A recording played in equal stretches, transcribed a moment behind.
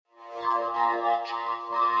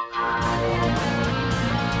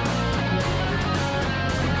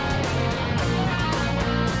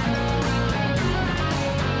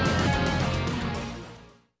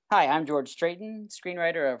Hi, I'm George Straighton,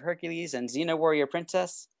 screenwriter of Hercules and Xena Warrior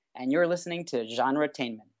Princess, and you're listening to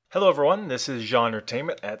Genretainment. Hello everyone, this is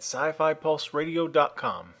Genretainment at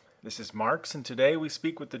SciFiPulseRadio.com. This is Marks, and today we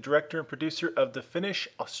speak with the director and producer of the Finnish,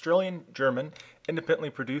 Australian, German, independently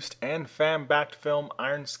produced and fan-backed film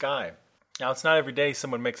Iron Sky. Now, it's not every day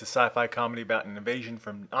someone makes a sci-fi comedy about an invasion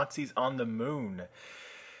from Nazis on the moon.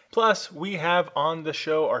 Plus, we have on the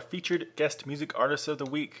show our featured guest music artist of the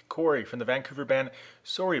week, Corey from the Vancouver band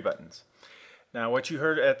Sorry Buttons. Now, what you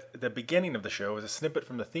heard at the beginning of the show was a snippet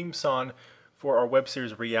from the theme song for our web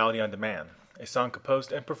series Reality on Demand, a song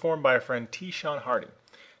composed and performed by our friend T. Sean Harding.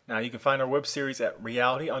 Now, you can find our web series at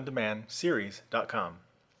realityondemandseries.com.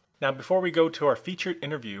 Now, before we go to our featured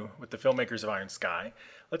interview with the filmmakers of Iron Sky,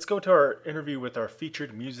 let's go to our interview with our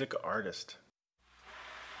featured music artist.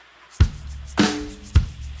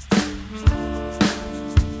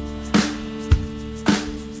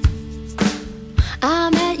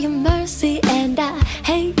 I'm at your mercy and I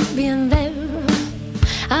hate being there.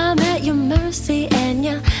 I'm at your mercy and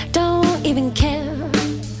you don't even care.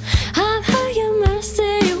 I'm at your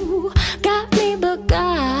mercy, you got me but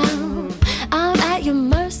God. I'm at your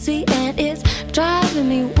mercy and it's driving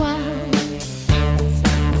me wild.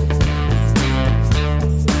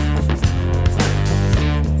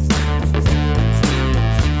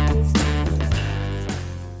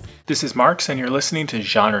 This is Marks, and you're listening to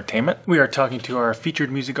Genretainment. We are talking to our featured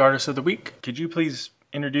music artist of the week. Could you please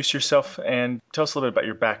introduce yourself and tell us a little bit about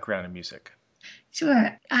your background in music?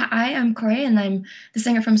 Sure. I am Corey, and I'm the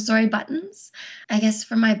singer from Sorry Buttons. I guess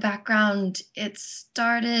for my background, it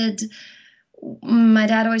started. My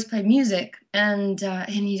dad always played music, and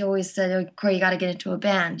he'd always said, "Oh, Corey, you got to get into a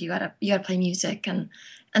band. You got to play music." And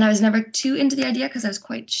I was never too into the idea because I was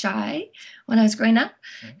quite shy when I was growing up,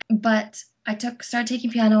 but I started taking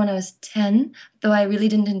piano when I was 10, though I really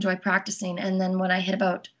didn't enjoy practicing. And then when I hit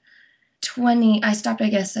about 20, I stopped, I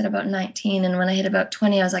guess, at about 19. And when I hit about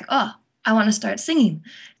 20, I was like, oh, I want to start singing.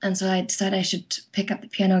 And so I decided I should pick up the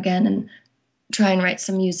piano again and try and write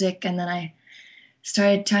some music. And then I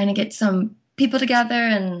started trying to get some people together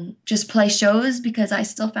and just play shows because I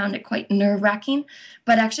still found it quite nerve-wracking.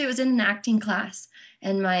 But actually, it was in an acting class.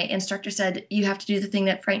 And my instructor said, you have to do the thing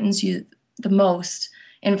that frightens you the most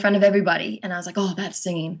in front of everybody. And I was like, oh, that's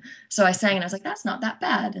singing. So I sang and I was like, that's not that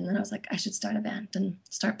bad. And then I was like, I should start a band and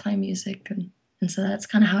start playing music. And so that's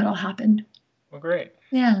kind of how it all happened. Well, great.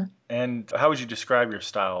 Yeah. And how would you describe your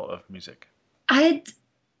style of music? I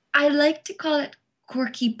like to call it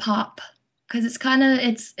quirky pop because it's kind of,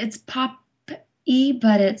 it's pop-y,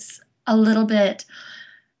 but it's a little bit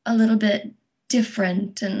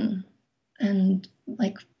different and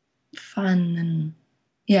like fun and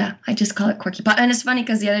yeah, I just call it quirky pop. And it's funny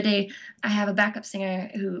because the other day I have a backup singer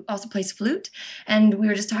who also plays flute, and we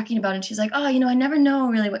were just talking about it, and she's like, oh, I never know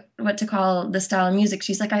really what to call the style of music.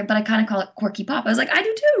 She's like, but I kind of call it quirky pop. I was like, I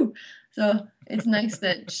do too. So it's nice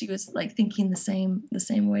that she was like thinking the same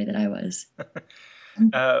way that I was.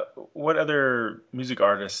 What other music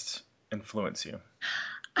artists influence you?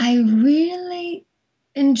 I really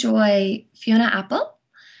enjoy Fiona Apple.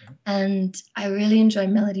 And I really enjoy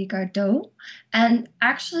Melody Gardot. And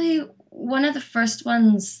actually, one of the first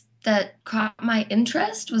ones that caught my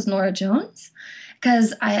interest was Norah Jones,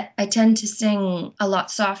 because I tend to sing a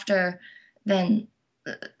lot softer than,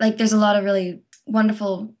 like, there's a lot of really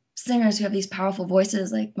wonderful singers who have these powerful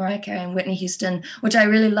voices like Mariah Carey and Whitney Houston, which I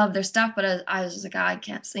really love their stuff, but I was just like, I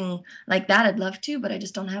can't sing like that. I'd love to, but I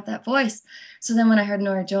just don't have that voice. So then when I heard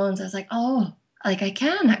Norah Jones, I was like, oh, like I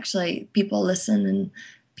can actually, people listen and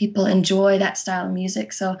people enjoy that style of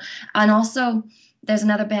music. So, and also there's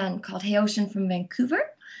another band called Hey Ocean from Vancouver.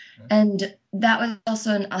 And that was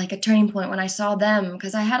also like a turning point when I saw them,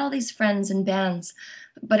 because I had all these friends in bands,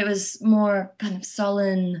 but it was more kind of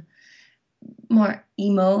sullen, more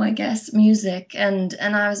emo, I guess, music. And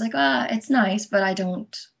I was like, it's nice, but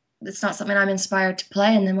it's not something I'm inspired to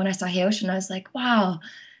play. And then when I saw Hey Ocean, I was like, wow,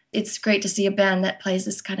 it's great to see a band that plays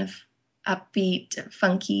this kind of upbeat,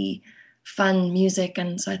 funky, fun music.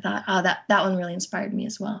 And so I thought, that one really inspired me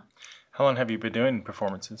as well. How long have you been doing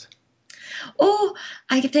performances? Oh,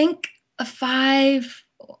 I think 5,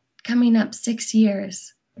 coming up 6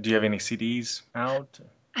 years. Do you have any CDs out?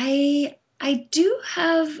 I do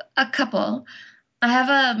have a couple. I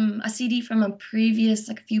have a CD from a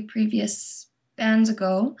few previous bands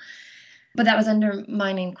ago, but that was under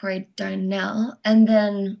my name, Corey Darnell. And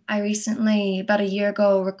then I recently, about a year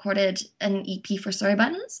ago, recorded an EP for Sorry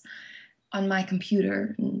Buttons on my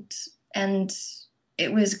computer, and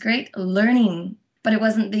it was great learning, but it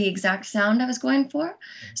wasn't the exact sound I was going for.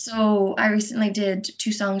 So I recently did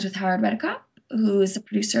 2 songs with Howard Redekop, who is the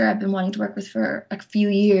producer I've been wanting to work with for a few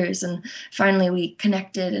years, and finally we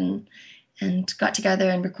connected and got together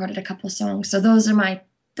and recorded a couple songs. So those are more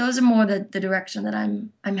the direction that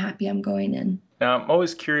I'm happy I'm going in. Now, I'm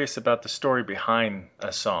always curious about the story behind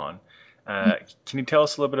a song. Can you tell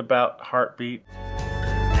us a little bit about Heartbeat?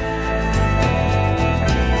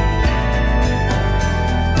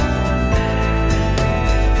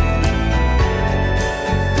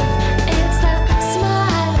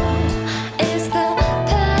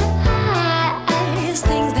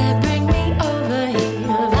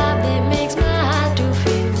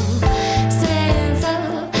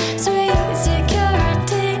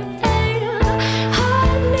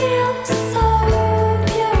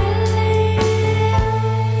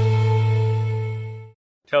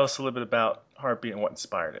 Tell us a little bit about Heartbeat and what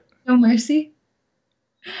inspired it. No Mercy.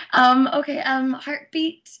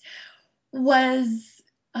 Heartbeat was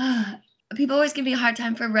people always give me a hard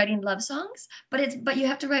time for writing love songs, but you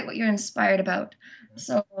have to write what you're inspired about.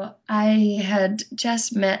 So I had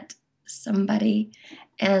just met somebody,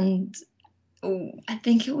 and I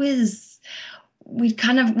think it was we'd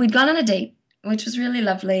gone on a date, which was really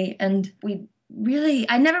lovely, and I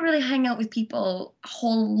never really hang out with people a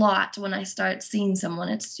whole lot when I start seeing someone.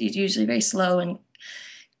 It's usually very slow and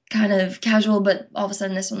kind of casual, but all of a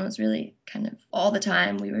sudden this one was really kind of all the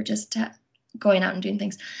time. We were just going out and doing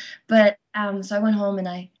things. But so I went home and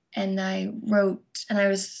I wrote, and it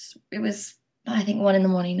was I think 1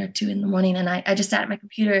 a.m. or 2 a.m, and I just sat at my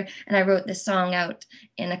computer and I wrote this song out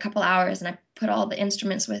in a couple hours, and I put all the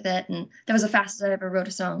instruments with it, and that was the fastest I ever wrote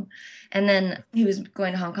a song. And then he was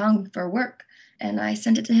going to Hong Kong for work, and I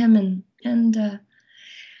sent it to him, and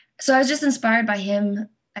so I was just inspired by him,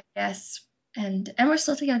 I guess, and we're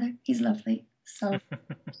still together. He's lovely. So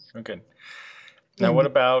okay. Now, what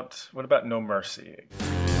about No Mercy?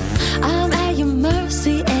 I'm at your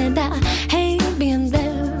mercy, and I hate being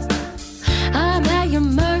there. I'm at your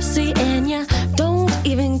mercy, and you don't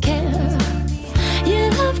even care. You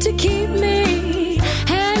love to keep me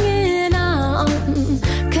hanging on,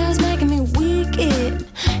 'cause making me weak, it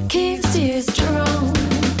keeps you strong.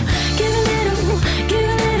 Give a little, give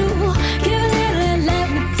a little, give a little and let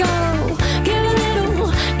me go. Give a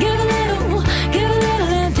little, give a little, give a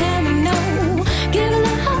little and tell me no. Give a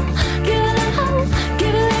little, give a little,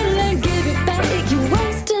 give a little and give it back. You're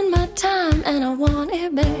wasting my time and I want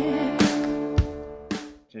it back.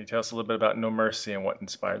 Can you tell us a little bit about No Mercy and what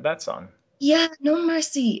inspired that song? Yeah, No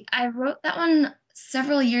Mercy. I wrote that one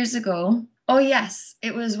several years ago. Oh yes,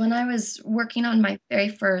 it was when I was working on my very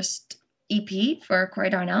first EP for Corey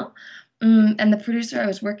Darnell, and the producer I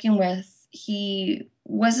was working with, he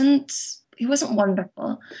wasn't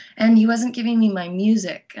wonderful, and he wasn't giving me my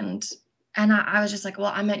music, and I was just like,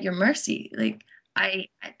 well, I'm at your mercy. Like I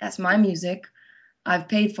that's my music, I've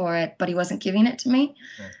paid for it, but he wasn't giving it to me.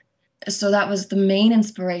 Yeah. So that was the main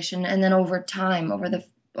inspiration, and then over the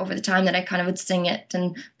time that I kind of would sing it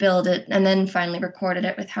and build it, and then finally recorded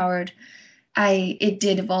it with Howard, it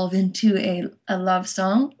did evolve into a love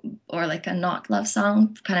song, or like a not love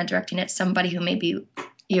song, kind of directing it at somebody who maybe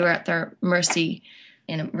you were at their mercy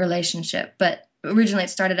in a relationship. But originally it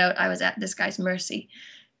started out, I was at this guy's mercy.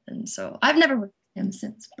 And so I've never worked with him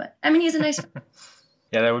since, but I mean, he's a nice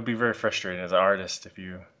Yeah, that would be very frustrating as an artist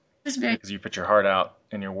because you put your heart out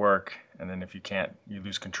in your work, and then if you can't, you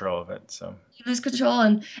lose control of it. So you lose control,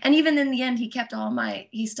 and even in the end, he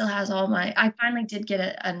still has all my. I finally did get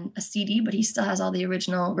a CD, but he still has all the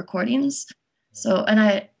original recordings. So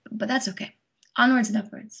but that's okay. Onwards and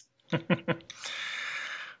upwards.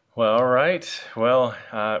 Well, all right. Well,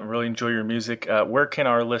 really enjoy your music. Where can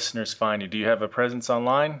our listeners find you? Do you have a presence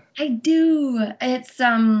online? I do. It's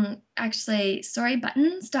actually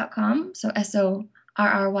sorrybuttons.com. So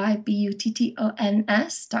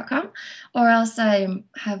SORRYBUTTONS.com, or else I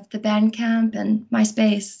have the Bandcamp and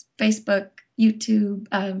MySpace, Facebook, YouTube,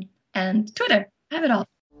 and Twitter. I have it all.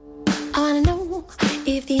 I wanna know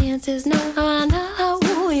if the answer's no. I wanna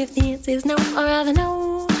know if the answer's no. I'd rather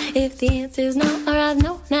know if the answer's no. I'd rather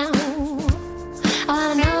know now. I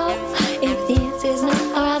wanna know if the answer's no.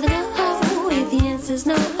 I'd rather know if the answer's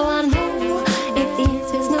no. I wanna know if the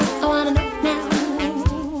answer's no. I wanna know now.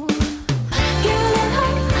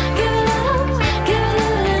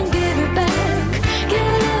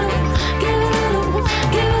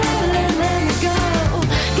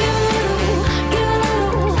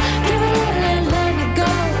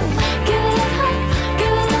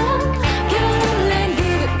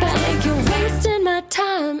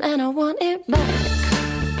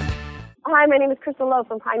 my name is Crystal Lowe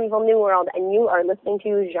from Primeval New World, and you are listening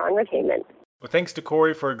to Genretainment. Well, thanks to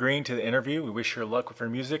Corey for agreeing to the interview. We wish her luck with her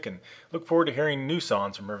music and look forward to hearing new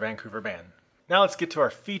songs from her Vancouver band. Now let's get to our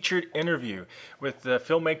featured interview with the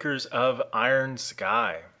filmmakers of Iron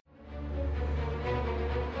Sky.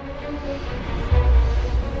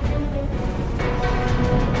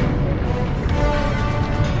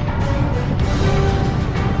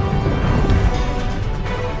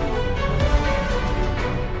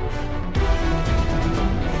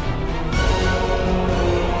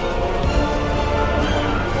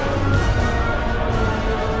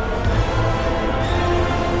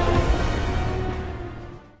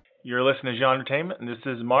 You're listening to Genretainment, and this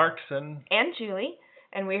is Marks and Julie,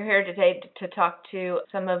 and we're here today to talk to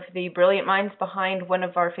some of the brilliant minds behind one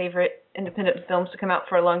of our favorite independent films to come out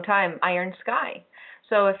for a long time, Iron Sky.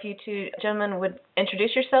 So if you two gentlemen would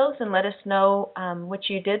introduce yourselves and let us know what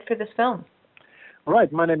you did for this film. All right,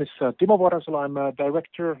 my name is Timo Vuorensalo. I'm a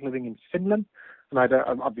director living in Finland, and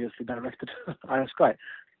I'm obviously directed Iron Sky.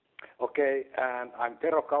 Okay, and I'm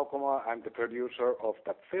Tero Kaukoma. I'm the producer of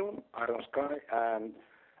that film, Iron Sky, and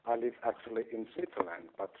I live actually in Switzerland,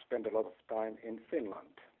 but spend a lot of time in Finland.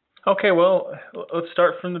 Okay, well, let's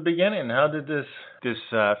start from the beginning. How did this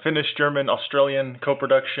Finnish, German, Australian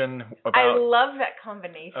co-production about... I love that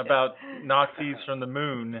combination. About Nazis from the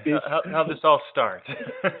moon. How this all start?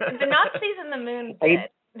 The Nazis and the moon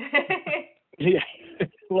bit. Yeah,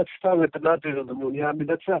 let's start with the Nazis on the moon. Yeah, I mean,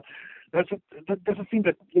 that's a thing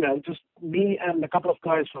that, just me and a couple of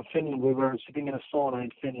guys from Finland, we were sitting in a sauna in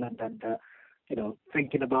Finland and...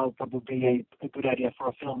 thinking about what would be a good idea for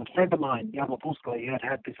a film. A friend of mine, Jarmo Puskala, he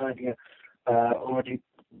had this idea already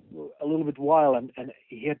a little bit while, and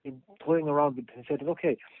he had been toying around with it and said,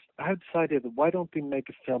 okay, I have this idea that why don't we make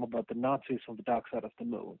a film about the Nazis on the dark side of the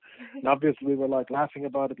moon? And obviously we were like laughing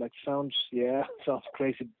about it, like sounds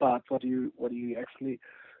crazy, but what do you actually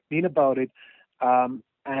mean about it?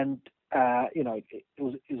 It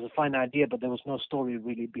was a fine idea, but there was no story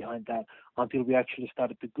really behind that until we actually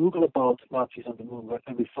started to Google about Nazis on the moon,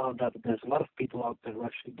 and we found out that there's a lot of people out there who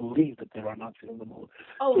actually believe that there are Nazis on the moon.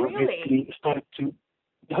 Oh, so really? We started to.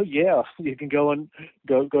 Oh yeah, you can go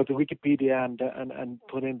to Wikipedia and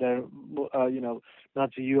put in there,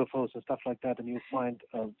 Nazi UFOs and stuff like that, and you'll find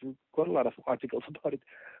quite a lot of articles about it.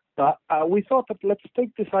 But we thought that let's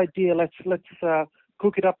take this idea, let's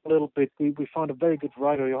cook it up a little bit. We found a very good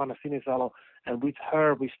writer, Johanna Sinisalo, and with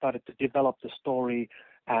her we started to develop the story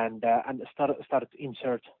and started to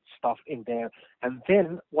insert stuff in there. And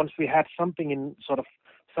then once we had something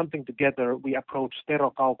together, we approached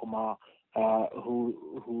Tero Kaukoma,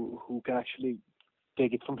 who can actually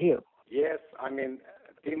take it from here. Yes, I mean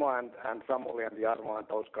Timo and Samuli and Jarmo and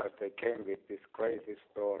those guys, they came with this crazy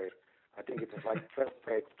story. I think it was like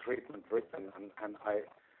 12-page treatment written, and I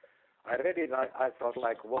read it, I thought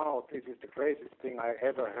like, wow, this is the craziest thing I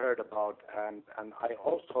ever heard about, and I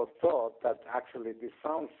also thought that actually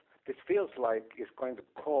this feels like it's going to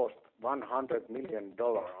cost $100 million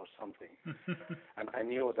or something. And I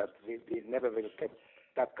knew that we never will get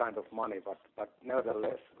that kind of money, but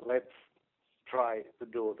nevertheless, let's try to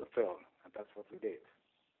do the film, and that's what we did.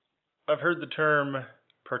 I've heard the term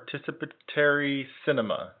participatory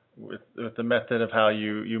cinema with the method of how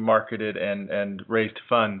you marketed and raised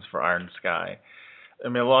funds for Iron Sky. I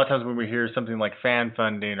mean, a lot of times when we hear something like fan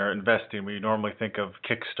funding or investing, we normally think of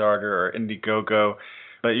Kickstarter or Indiegogo,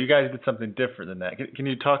 but you guys did something different than that. Can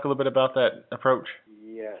you talk a little bit about that approach?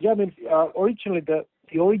 Yes. Yeah, I mean, originally the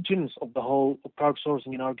origins of the whole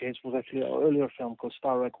crowdsourcing in our case was actually an earlier film called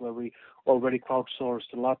Starwreck, where we already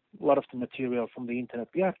crowdsourced a lot of the material from the internet.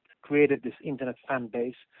 We had created this internet fan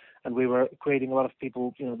base, and we were creating a lot of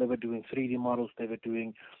people. They were doing 3D models, they were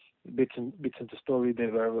doing bits into story. They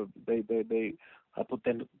put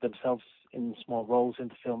themselves in small roles in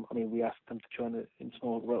the film. I mean, we asked them to join in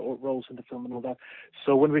small roles in the film and all that.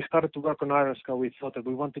 So when we started to work on Iron Sky, we thought that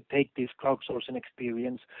we want to take this crowdsourcing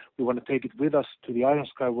experience, we want to take it with us to the Iron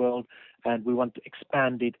Sky world, and we want to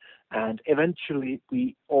expand it. And eventually,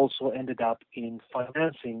 we also ended up in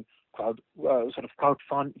financing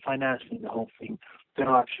financing the whole thing.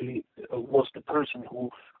 Tero actually was the person who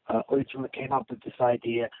originally came up with this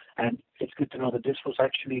idea, and it's good to know that this was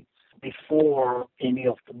actually before any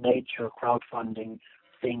of the major crowdfunding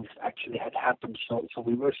things actually had happened. So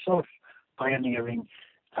we were sort of pioneering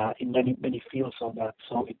in many fields on that.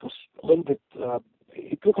 So it was a little bit.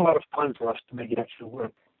 It took a lot of time for us to make it actually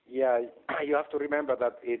work. Yeah, you have to remember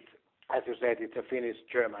that it's, as you said, it's a Finnish,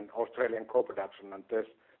 German, Australian co-production, and there's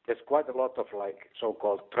quite a lot of like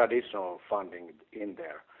so-called traditional funding in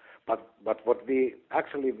there. But what we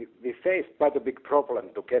faced quite a big problem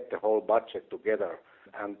to get the whole budget together,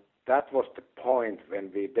 and that was the point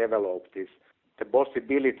when we developed the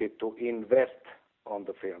possibility to invest on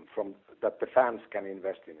the film, from that the fans can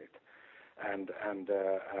invest in it, and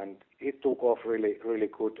it took off really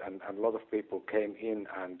good, and a lot of people came in,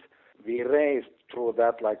 and we raised through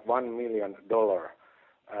that like $1 million,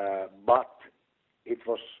 but it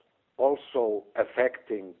was also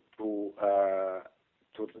affecting to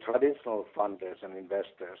the traditional funders and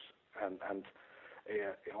investors, and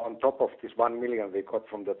on top of this 1 million we got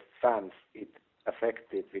from the fans, it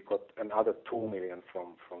affected. We got another 2 million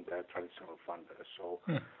from the traditional funders. So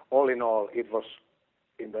all in all, it was,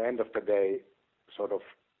 in the end of the day, sort of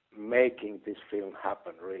making this film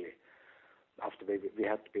happen. Really, after we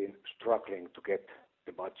had been struggling to get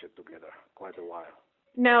the budget together quite a while.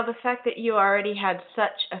 Now, the fact that you already had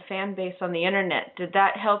such a fan base on the internet, did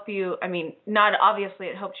that help you? I mean, not obviously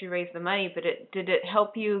it helped you raise the money, but did it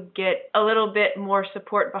help you get a little bit more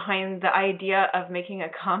support behind the idea of making a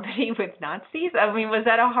comedy with Nazis? I mean, was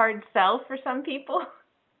that a hard sell for some people?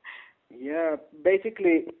 Yeah,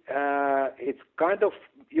 basically, it's kind of,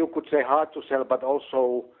 you could say, hard to sell, but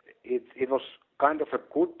also it was kind of a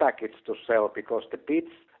good package to sell, because the pitch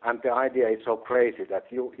and the idea is so crazy that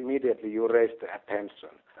you immediately raise the attention,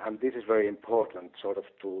 and this is very important, sort of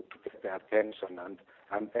to get the attention, and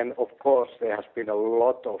then of course there has been a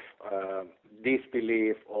lot of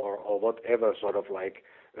disbelief or whatever, sort of like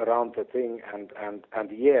around the thing, and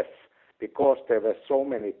yes, because there were so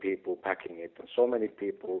many people backing it and so many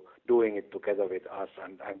people doing it together with us,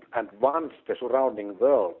 and once the surrounding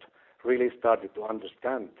world really started to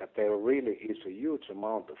understand that there really is a huge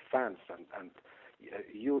amount of fans and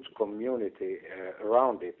a huge community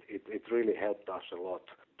around it, it really helped us a lot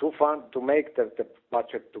to make the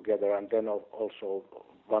budget together, and then also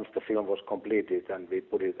once the film was completed and we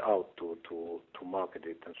put it out to market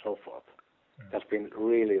it and so forth. That's been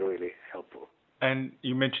really, really helpful. And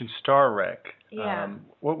you mentioned Star Wreck. Yeah.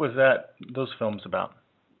 What was those films about?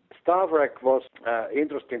 Star Wreck was an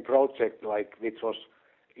interesting project, which was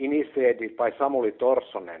initiated by Samuli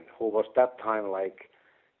Torsonen, who was that time like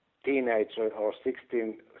teenager or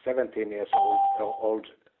 16, 17 years old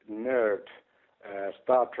nerd,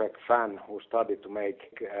 Star Trek fan who started to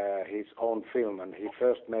make his own film, and he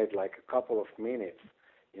first made like a couple of minutes,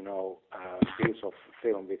 piece of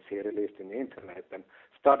film which he released in the internet, and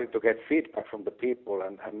started to get feedback from the people,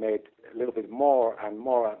 and made a little bit more and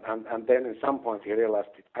more, and then at some point he realized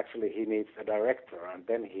that actually he needs a director, and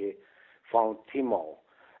then he found Timo,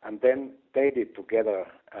 and then they did together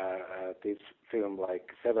this film like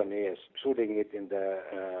 7 years, shooting it in the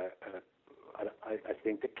I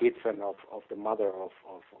think the kitchen of the mother of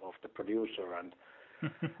the producer,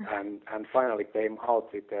 and finally came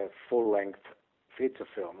out with a full-length feature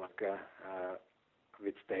film,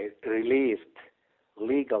 which they released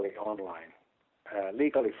legally online,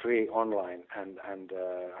 legally free online, and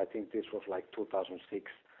I think this was like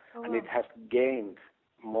 2006, and it has gained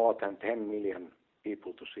more than 10 million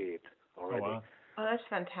people to see it already. Oh, wow. Oh, that's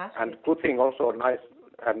fantastic. And good thing, also nice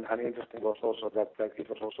and interesting was also that it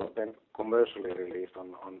was also then commercially released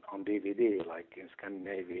on DVD, like in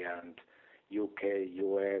Scandinavia and UK,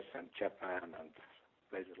 US, and Japan, and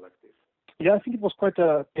places like this. Yeah, I think it was quite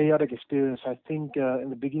a chaotic experience. I think in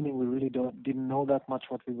the beginning we really didn't know that much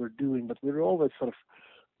what we were doing, but we were always sort of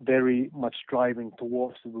very much striving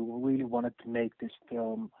towards it. We really wanted to make this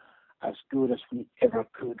film as good as we ever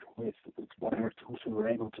could with whatever tools we were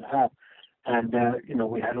able to have. And,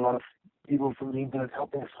 we had a lot of people from the internet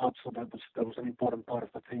helping us out, so that was an important part of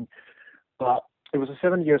the thing. But it was a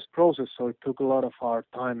 7 years process, so it took a lot of our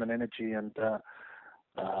time and energy and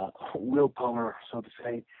willpower, so to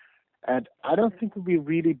say. And I don't think we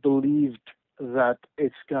really believed that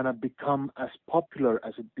it's going to become as popular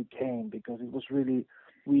as it became, because it was really,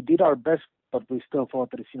 we did our best, but we still thought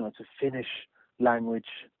that it's a Finnish language,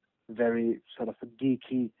 very sort of a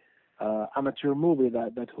geeky amateur movie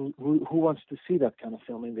that who wants to see that kind of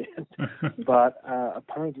film in the end. But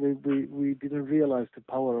apparently we didn't realize the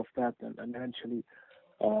power of that, and eventually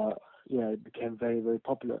it became very, very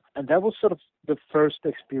popular. And that was sort of the first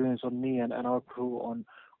experience on me and our crew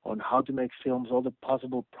on how to make films, all the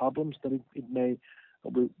possible problems that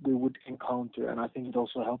we would encounter. And I think it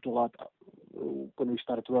also helped a lot when we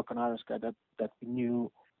started to work on Iron Sky that we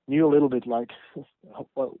knew a little bit like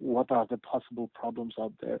what are the possible problems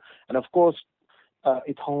out there. And of course,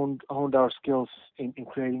 it honed our skills in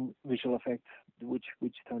creating visual effects, which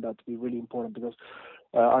turned out to be really important, because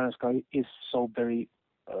Iron Sky is so very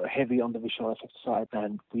heavy on the visual effects side,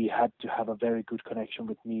 and we had to have a very good connection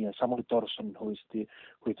with me and Samuli Torsson, who is the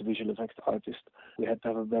visual effects artist. We had to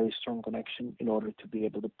have a very strong connection in order to be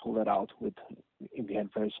able to pull that out with, in the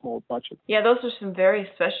end, very small budget. Yeah, those are some very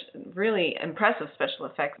really impressive special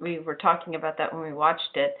effects. We were talking about that when we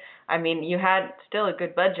watched it. I mean, you had still a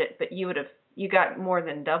good budget, but you got more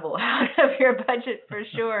than double out of your budget for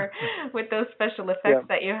sure with those special effects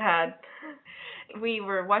that you had. We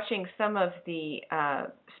were watching some of the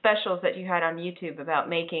specials that you had on YouTube about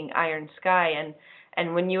making Iron Sky,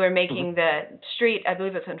 and when you were making the street, I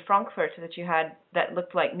believe it's in Frankfurt, that you had that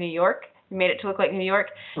looked like New York. You made it to look like New York,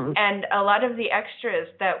 and a lot of the extras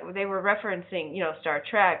that they were referencing, Star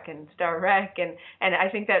Trek and Star Trek, and I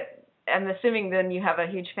think that, I'm assuming then you have a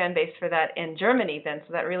huge fan base for that in Germany then,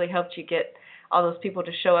 so that really helped you get all those people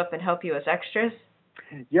to show up and help you as extras.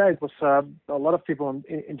 Yeah, it was a lot of people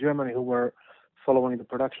in Germany who were following the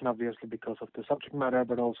production, obviously because of the subject matter,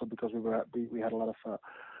 but also because we had a lot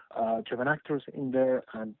of German actors in there,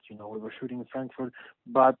 and we were shooting in Frankfurt.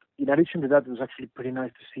 But in addition to that, it was actually pretty nice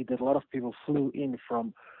to see that a lot of people flew in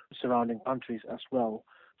from surrounding countries as well.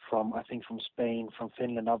 From Spain, from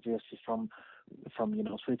Finland, obviously from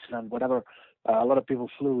Switzerland, whatever. A lot of people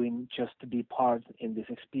flew in just to be part in this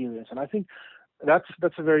experience, and I think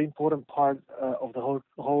that's a very important part of the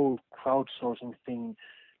whole crowdsourcing thing.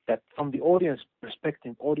 That from the audience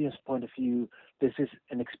perspective, audience point of view, this is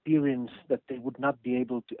an experience that they would not be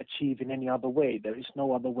able to achieve in any other way. There is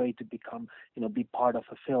no other way to become, be part of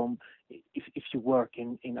a film if you work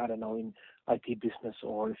in I don't know, in IT business,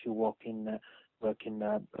 or if you work in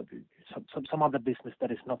some other business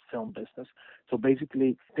that is not film business. So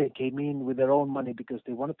basically, they came in with their own money because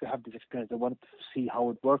they wanted to have this experience. They wanted to see how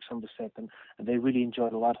it works on the set, and they really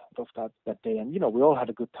enjoyed a lot of that day. And we all had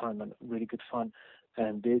a good time and really good fun.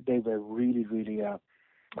 And they were really, really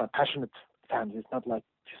passionate fans. It's not like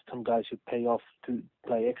just some guys who pay off to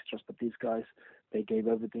play extras, but these guys, they gave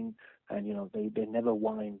everything, and they never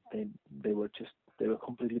whined. They were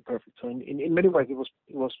completely perfect. So in many ways, it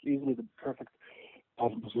was easily the perfect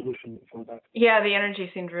possible solution for that. Yeah, the energy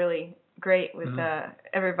seemed really great with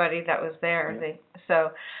everybody that was there. Yeah.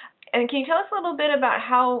 And can you tell us a little bit about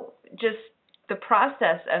how just the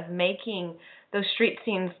process of making those street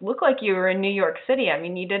scenes look like you were in New York City? I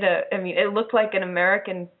mean, it looked like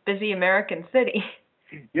an busy American city.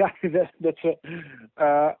 Yeah, that's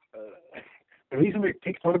the reason we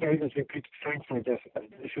picked Frankfurt as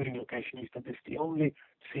the shooting location is that it's the only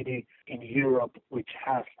city in Europe which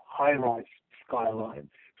has high-rise skyline.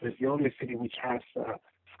 So it's the only city which has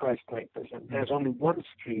skyscrapers, and there's only one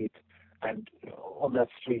street, and on that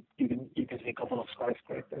street you can see a couple of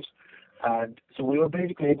skyscrapers. And so we were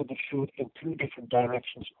basically able to shoot in two different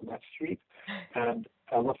directions on that street. And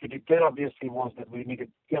what we did then, obviously, was that we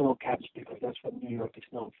needed yellow cabs because that's what New York is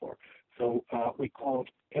known for. So we called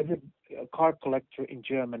every car collector in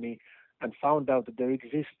Germany and found out that there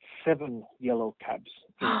exists 7 yellow cabs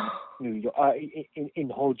in New York, in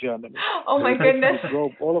whole Germany. Oh my goodness! We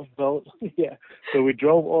drove all of those. Yeah. So we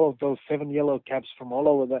drove all of those 7 yellow cabs from all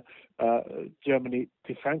over the Germany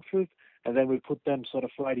to Frankfurt. And then we put them sort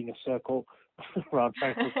of riding a circle around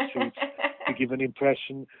Frankfurt streets to give an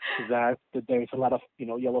impression that there is a lot of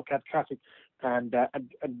yellow cab traffic. And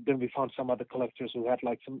then we found some other collectors who had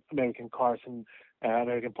like some American cars and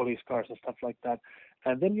American police cars and stuff like that.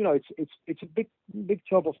 And then it's a big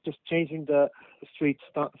job of just changing the street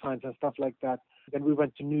signs and stuff like that. Then we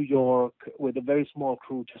went to New York with a very small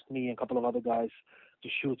crew, just me and a couple of other guys, to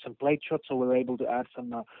shoot some plate shots. So we were able to add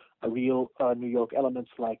some real New York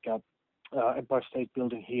elements like Empire State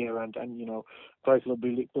Building here and Chrysler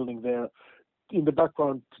Building there in the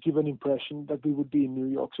background to give an impression that we would be in New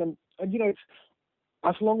York. And it's,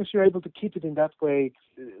 as long as you're able to keep it in that way,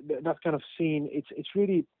 that kind of scene, it's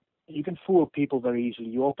really, you can fool people very easily.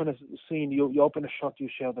 You open a scene, you open a shot, you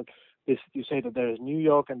show that you say that there is New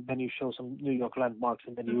York, and then you show some New York landmarks,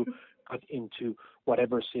 and then you cut into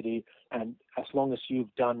whatever city. And as long as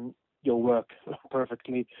you've done your work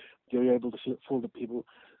perfectly, you're able to fool the people.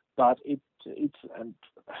 But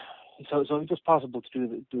so it was possible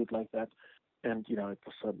to do it like that, and it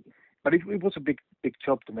was. But it was a big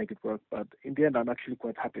job to make it work. But in the end, I'm actually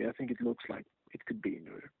quite happy. I think it looks like it could be in New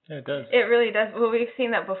York. Yeah, it does. It really does. Well, we've seen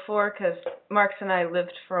that before because Marks and I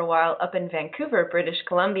lived for a while up in Vancouver, British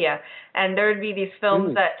Columbia, and there would be these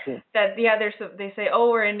films they say, oh,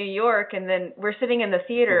 we're in New York, and then we're sitting in the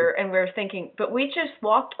theater and we're thinking, but we just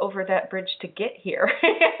walked over that bridge to get here.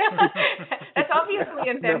 That's obviously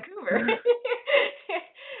in Vancouver.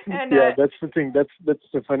 And, yeah, that's the thing. That's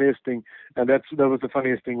the funniest thing, and that was the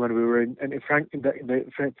funniest thing when we were in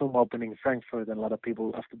the film opening in Frankfurt, and a lot of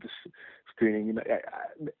people after the screening,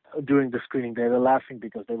 during the screening, they were laughing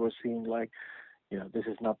because they were seeing like, this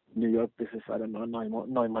is not New York. This is, I don't know,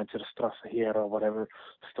 Neumannster Strasse here or whatever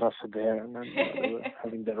Strasse there, and then they were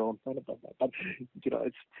having their own fun about that. But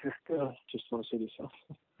it's just want to say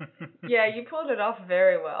this. Yeah, you pulled it off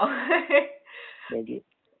very well. Thank you.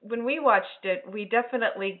 When we watched it, we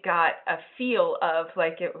definitely got a feel of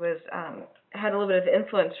like it was had a little bit of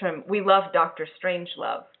influence from We Love Dr.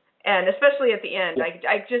 Strangelove. And especially at the end, yeah.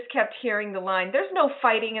 I just kept hearing the line, "There's no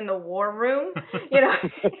fighting in the war room," yeah.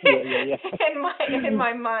 in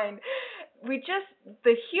my mind.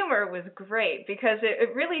 The humor was great because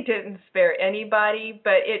it really didn't spare anybody,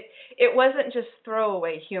 but it wasn't just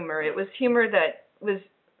throwaway humor. It was humor that was,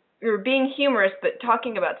 we were being humorous, but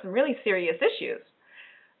talking about some really serious issues,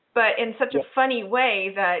 but in such a funny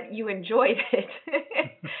way that you enjoyed it.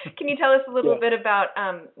 Can you tell us a little bit about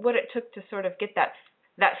what it took to sort of get that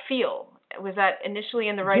feel? Was that initially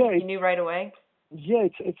in the writing you knew right away? Yeah,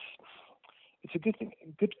 it's a good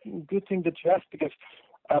thing that you asked, because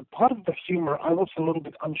part of the humor, I was a little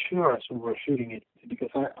bit unsure as we were shooting it, because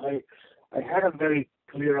I had a very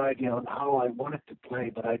clear idea on how I wanted to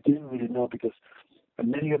play, but I didn't really know, because a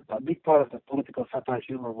big part of the political satire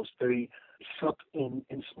humor was very shot in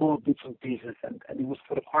small bits and pieces, and it was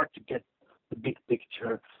sort of hard to get the big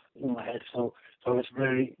picture in my head. So I was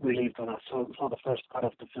very relieved when I saw the first cut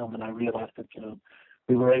of the film, and I realized that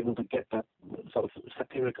we were able to get that sort of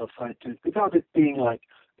satirical side to it without it being like,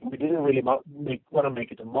 we didn't really want to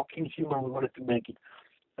make it a mocking humor. We wanted to make it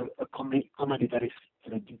a comedy that is,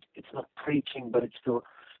 it's not preaching, but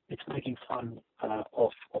it's making fun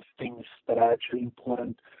of things that are actually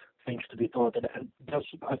important things to be taught. And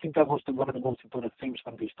I think that was one of the most important things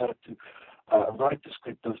when we started to write the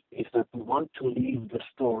script, is that we want to leave the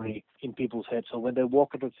story in people's heads. So when they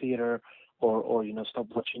walk into the theater or stop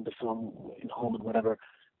watching the film in home and whatever,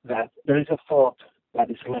 that there is a thought that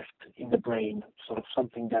is left in the brain, sort of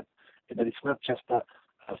something that it's not just a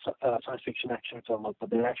science fiction action film, but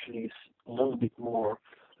there actually is a little bit more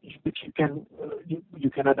which you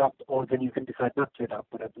can adapt, or then you can decide not to adapt,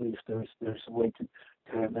 but at least there's a way to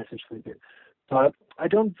carry a message with it. But I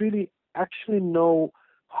don't really actually know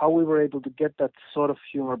how we were able to get that sort of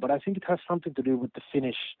humor, but I think it has something to do with the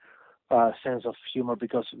Finnish sense of humor,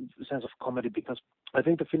 sense of comedy, because I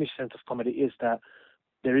think the Finnish sense of comedy is that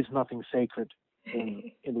there is nothing sacred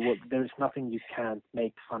in the world. There is nothing you can't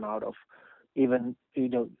make fun out of. Even,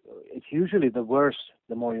 it's usually the worse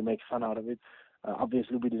the more you make fun out of it.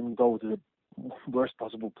 Obviously, we didn't go to the worst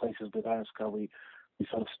possible places with Iron Sky. We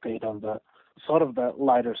sort of stayed on the sort of the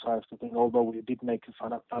lighter side of the thing, although we did make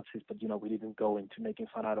fun of Nazis, but we didn't go into making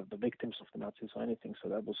fun out of the victims of the Nazis or anything. So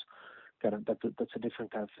that was kind of that's a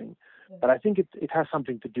different kind of thing. Yeah. But I think it has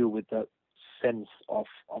something to do with the sense of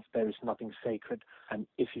there is nothing sacred, and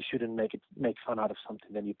if you shouldn't make fun out of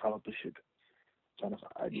something, then you probably should. Kind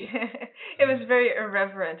of idea. It was very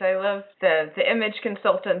irreverent. I love the image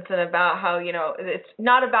consultants, and about how it's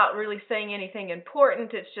not about really saying anything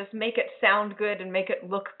important. It's just make it sound good and make it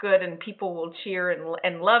look good, and people will cheer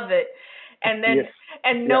and love it. And then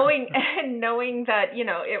knowing that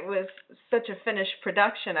it was such a finished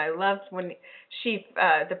production. I loved when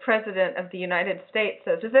the president of the United States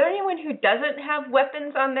says, "Is there anyone who doesn't have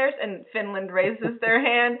weapons on theirs?" And Finland raises their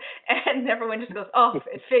hand, and everyone just goes, "Oh,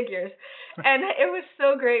 it figures." And it was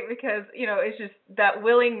so great because it's just that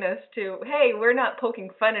willingness to, hey, we're not poking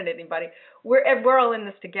fun at anybody. We're all in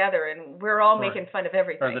this together, and we're all making fun of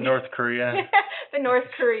everything. Or the North Korea. The North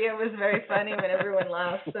Korea was very funny when everyone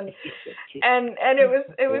laughs, and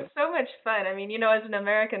it was so much fun. I mean, as an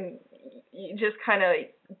American, you just kind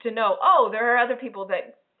of to know, there are other people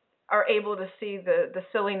that are able to see the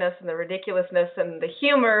silliness and the ridiculousness and the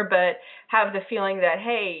humor, but have the feeling that,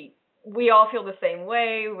 hey, we all feel the same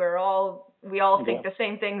way. We all think the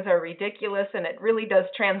same things are ridiculous, and it really does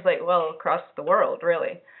translate well across the world,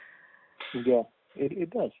 really. Yeah, it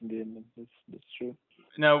does indeed. That's true.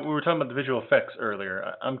 Now, we were talking about the visual effects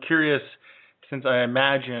earlier. I'm curious, since I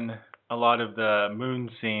imagine a lot of the moon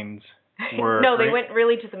scenes were... No, they went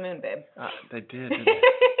really to the moon, babe. They did.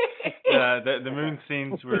 The moon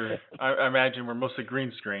scenes were, I imagine, were mostly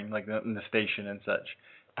green screen, like in the station and such.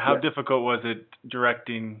 How difficult was it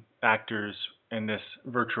directing actors in this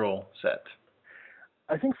virtual set?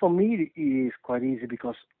 I think for me it is quite easy,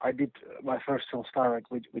 because I did my first film, Starwreck,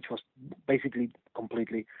 which was basically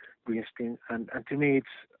completely green screen, and to me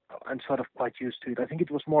I'm sort of quite used to it. I think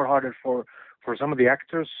it was more harder for some of the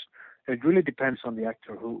actors. It really depends on the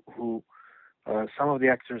actor. Who some of the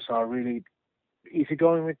actors are really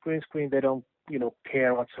easygoing with green screen. They don't,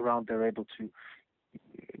 care what's around. They're able to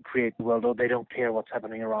create the world, or they don't care what's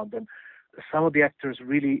happening around them. Some of the actors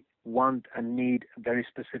really want and need very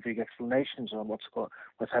specific explanations on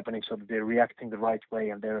what's happening, so that they're reacting the right way,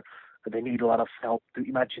 and they need a lot of help to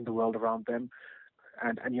imagine the world around them.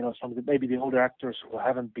 And some of maybe the older actors who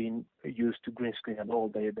haven't been used to green screen at all,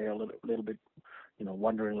 they're a little bit,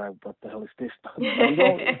 wondering like, what the hell is this?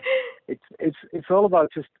 It's all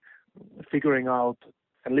about just figuring out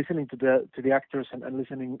and listening to the actors and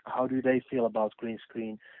listening how do they feel about green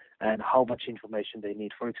screen and how much information they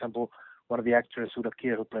need. For example, one of the actors, Udo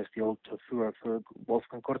Kier, who plays the old Führer for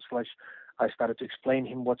Wolfgang Kurzfleisch, I started to explain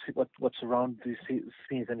him what's around these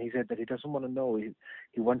scenes, and he said that he doesn't want to know.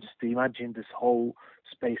 He wants to imagine this whole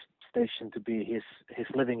space station to be his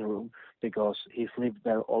living room, because he's lived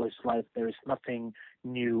there all his life. There is nothing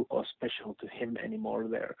new or special to him anymore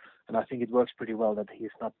there, and I think it works pretty well that he's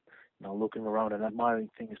not looking around and admiring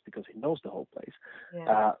things because he knows the whole place.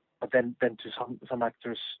 Yeah. But then to some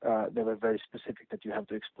actors, they were very specific that you have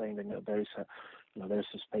to explain. There's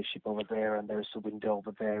a spaceship over there, and there's a window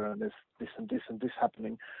over there, and there's this and this and this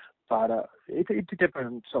happening. But it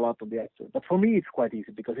depends a lot on the actor. But for me, it's quite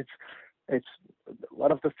easy because it's a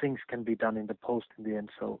lot of the things can be done in the post in the end.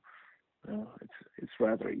 So it's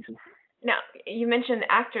rather easy. Now, you mentioned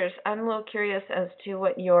actors. I'm a little curious as to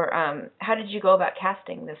what how did you go about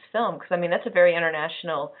casting this film? Because, that's a very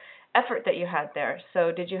international effort that you had there.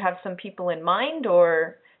 So did you have some people in mind,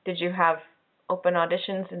 or did you have open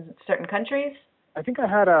auditions in certain countries? I think I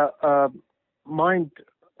had a mind.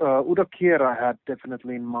 Udo Kier I had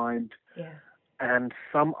definitely in mind. Yeah. And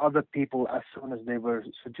some other people, as soon as they were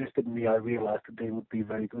suggested to me, I realized that they would be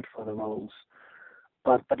very good for the roles.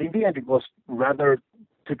 But in the end, it was rather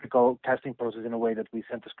typical casting process in a way that we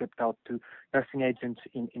sent the script out to casting agents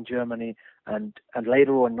in Germany and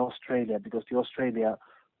later on in Australia, because the Australia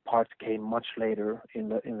part came much later in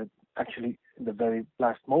the very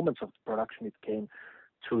last moments of the production. It came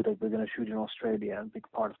through that we're going to shoot in Australia, and a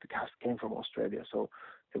big part of the cast came from Australia. So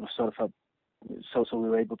it was sort of so we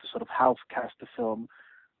were able to sort of half cast the film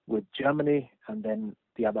with Germany, and then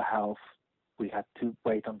the other half we had to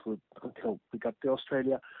wait until we got to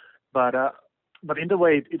Australia. But in the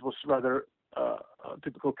way it was rather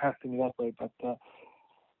typical casting in that way.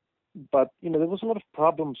 But there was a lot of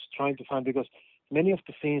problems trying to find, because many of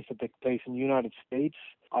the scenes that take place in the United States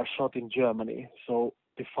are shot in Germany. So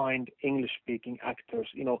to find English-speaking actors,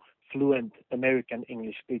 fluent American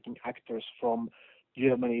English-speaking actors from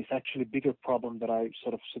Germany is actually a bigger problem that I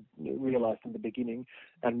sort of realized in the beginning.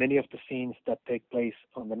 And many of the scenes that take place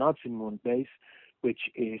on the Nazi moon base, which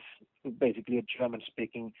is basically a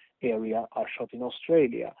German-speaking area, are shot in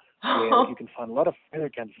Australia, where you can find a lot of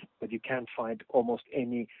Americans, but you can't find almost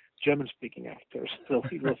any German-speaking actors. So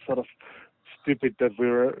it was sort of stupid that we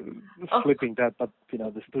were flipping that, but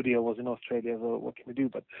the studio was in Australia, so what can we do?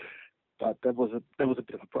 But that was a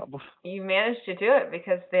bit of a problem. You managed to do it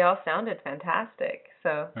because they all sounded fantastic.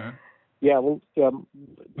 So. Uh-huh. Yeah, well,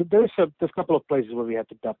 there's a couple of places where we had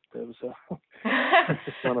to dub. There was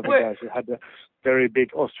one of the guys who had a very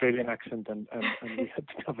big Australian accent, and we had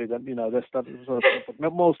to dub it. And there's that sort of stuff.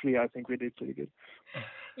 But mostly, I think we did pretty good.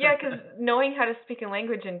 Yeah, because knowing how to speak a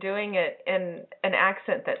language and doing it in an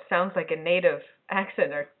accent that sounds like a native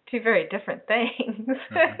accent are two very different things.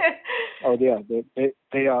 Mm-hmm. Oh yeah,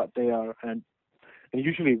 they are, and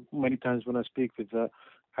usually many times when I speak with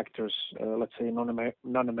actors, let's say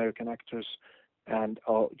non-American actors, and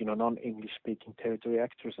non-English speaking territory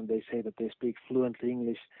actors, and they say that they speak fluently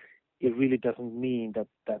English, it really doesn't mean that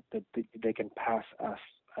they can pass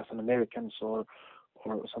as an Americans or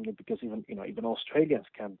something, because even Australians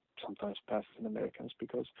can sometimes pass as Americans,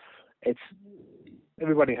 because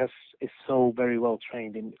everybody is so very well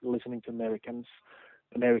trained in listening to American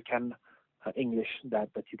English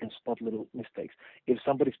that you can spot little mistakes. If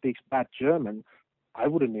somebody speaks bad German, I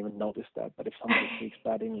wouldn't even notice that, but if somebody speaks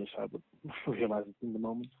bad English, I would realize it in the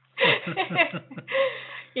moment.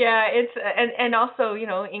 Yeah, it's and also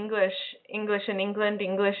English in England,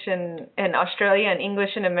 English in Australia, and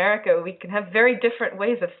English in America. We can have very different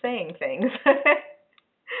ways of saying things.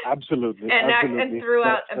 Absolutely. And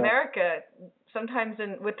throughout America, sometimes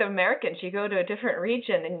with the Americans, you go to a different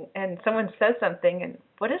region and someone says something, and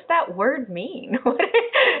what does that word mean?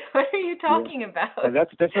 What are you talking about? And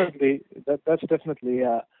that's definitely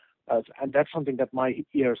and that's something that my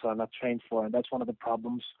ears are not trained for, and that's one of the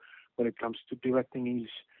problems when it comes to directing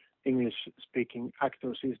English speaking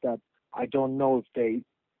actors, is that I don't know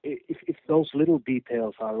if those little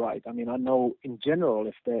details are right. I mean, I know in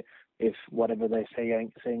general if whatever they're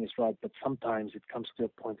saying is right, but sometimes it comes to a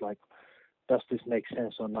point like does this make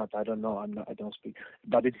sense or not? I don't know. I don't speak.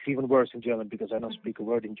 But it's even worse in German because I don't speak a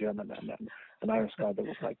word in German. And Iron Sky, there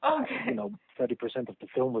was like, 30% of the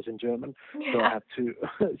film was in German. Yeah.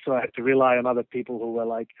 So I had to rely on other people who were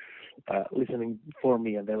like listening for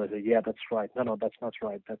me, and they were saying, yeah, that's right. No, that's not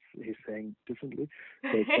right. That's he's saying differently.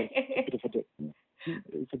 So it's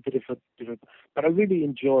a bit of a different. But I really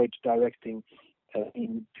enjoyed directing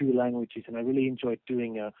in 2 languages, and I really enjoyed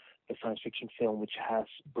doing a science fiction film which has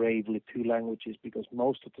bravely 2 languages, because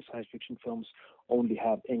most of the science fiction films only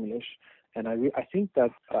have English. And I think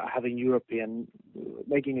that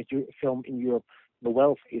making a film in Europe, the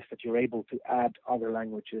wealth is that you're able to add other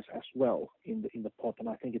languages as well in the pot. And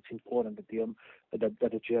I think it's important that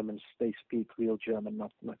the Germans, they speak real German,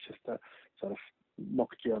 not just a sort of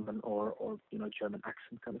mock German or German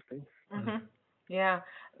accent kind of thing. Mm-hmm. Yeah.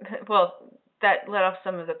 Well, that let off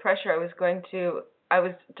some of the pressure. I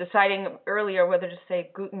was deciding earlier whether to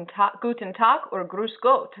say Guten Tag or Grüß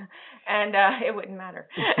Gott, and it wouldn't matter.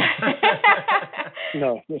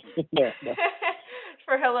 No.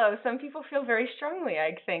 For hello. Some people feel very strongly,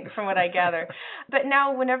 I think, from what I gather. But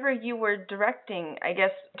now, whenever you were directing, I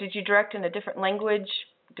guess, did you direct in a different language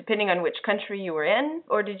depending on which country you were in,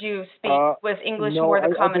 or did you speak, was English more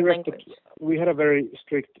the common language? We had a very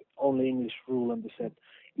strict only English rule on the set.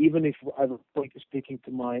 Even if I was speaking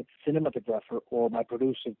to my cinematographer or my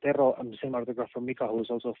producer Tero and cinematographer Mika, who is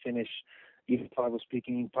also Finnish, even if I was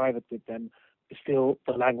speaking in private with them, still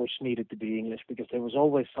the language needed to be English, because there was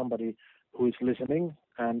always somebody who is listening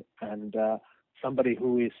and somebody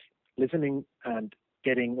who is listening and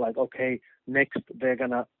getting like, okay, next they're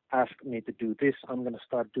gonna ask me to do this, I'm gonna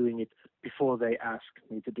start doing it before they ask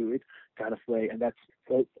me to do it, kind of way. And that's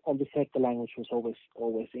so on the set the language was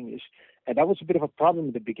always English, and that was a bit of a problem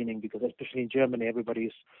in the beginning, because especially in Germany everybody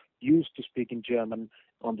is used to speaking German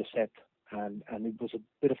on the set, and it was a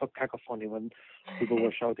bit of a cacophony when people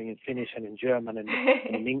were shouting in Finnish and in German and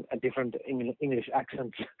in different English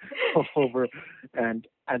accents all over. And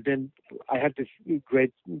then I had this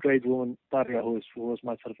great woman Tarja, who was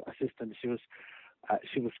my sort of assistant.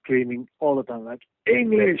 She was screaming all the time, like,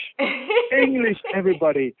 English, English,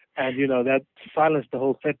 everybody. And, that silenced the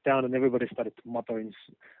whole set down, and everybody started to mutter in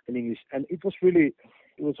English. And it was very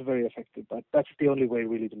effective. But that's the only way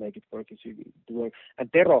really to make it work, is you do work.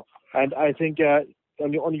 And Tero, and I think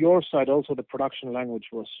on your side also the production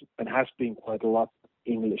language was and has been quite a lot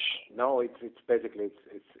English. No, it's basically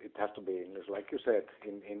it has to be English, like you said,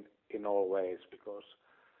 in all ways, because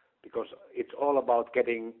it's all about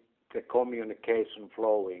getting the communication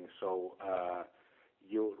flowing. So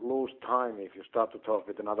you lose time if you start to talk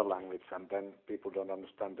with another language and then people don't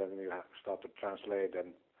understand, then you have to start to translate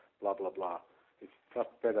and blah blah blah. It's just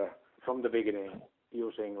better from the beginning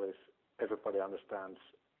use English, everybody understands,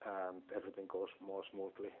 and everything goes more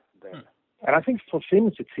smoothly then. And I think for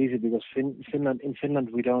Finns it's easy, because in Finland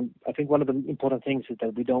we don't. I think one of the important things is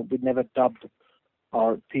that we never dubbed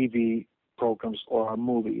our TV programs or our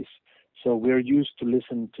movies, so we're used to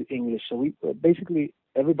listen to English. So we basically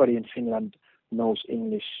everybody in Finland knows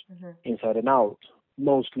English inside and out,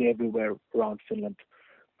 mostly everywhere around Finland.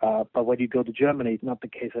 But when you go to Germany, it's not the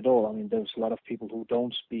case at all. I mean, there's a lot of people who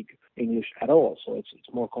don't speak English at all, so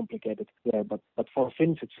it's more complicated there. But for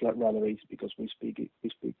Finns, it's rather easy, because we speak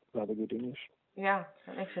rather good English. Yeah,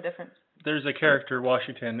 that makes a difference. There's a character,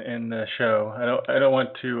 Washington, in the show. I don't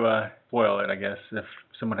want to spoil it, I guess, if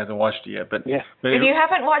someone hasn't watched it yet. But if you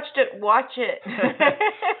haven't watched it, watch it.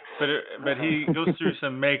 but he goes through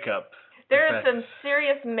some makeup. There is some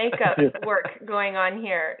serious makeup work going on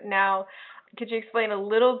here. Now, could you explain a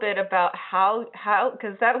little bit about how?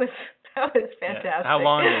 Because that was fantastic. Yeah. How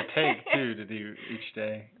long did it take to do each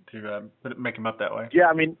day to make him up that way? Yeah,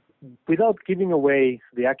 I mean, without giving away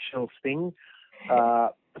the actual thing,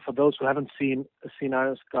 for those who haven't seen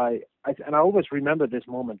Iron Sky, and I always remember this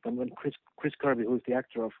moment when Chris Kirby, who is the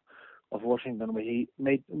actor of Washington, when he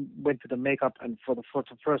went to the makeup, and for the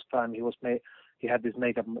first time he had this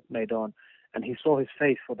makeup made on, and he saw his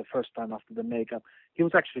face for the first time after the makeup. He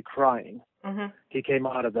was actually crying. Mm-hmm. He came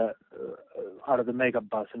out of the makeup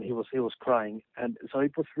bus, and he was crying, and so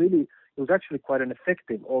it was actually quite an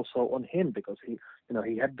effective also on him, because he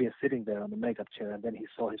had been sitting there on the makeup chair, and then he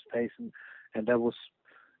saw his face, and that was,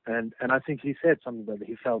 and I think he said something that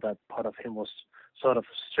he felt that part of him was sort of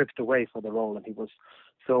stripped away for the role, and he was.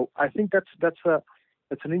 So I think that's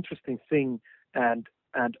an interesting thing, and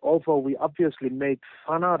although we obviously made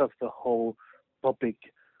fun out of the whole topic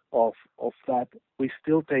of that, we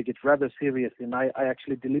still take it rather seriously. And I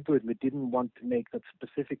actually deliberately didn't want to make that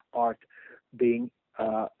specific part being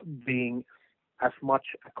as much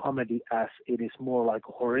a comedy as it is more like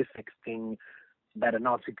a horrific thing that a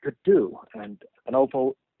Nazi could do, and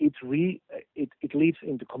although it leads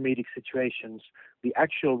into comedic situations, the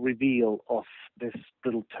actual reveal of this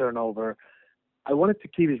little turnover, I wanted to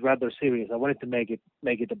keep it rather serious. I wanted to make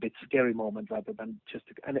it a bit scary moment rather than just.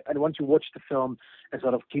 And once you watch the film and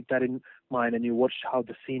sort of keep that in mind, and you watch how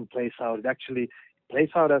the scene plays out, it actually plays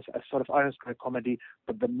out as a sort of Iron Sky comedy.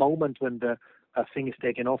 But the moment when the thing is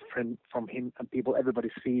taken off from him and everybody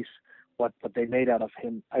sees what they made out of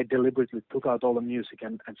him, I deliberately took out all the music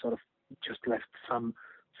and sort of just left some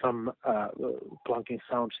clunking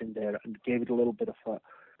sounds in there and gave it a little bit of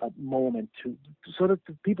a moment to so that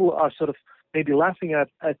the people are sort of maybe laughing at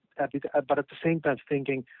it, but at the same time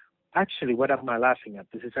thinking, actually, what am I laughing at?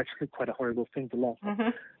 This is actually quite a horrible thing to laugh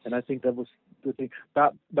at. And I think that was the thing.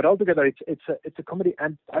 But altogether, it's a comedy,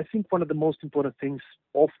 and I think one of the most important things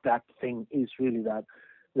of that thing is really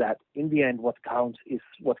that in the end, what counts is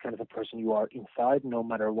what kind of a person you are inside, no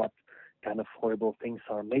matter what kind of horrible things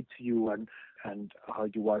are made to you, and how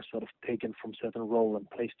you are sort of taken from certain role and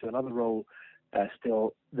placed to another role.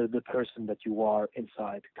 Still, the person that you are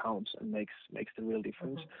inside counts and makes the real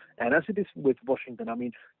difference. And as it is with Washington, I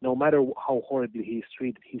mean, no matter how horribly he is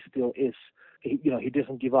treated, he still is. He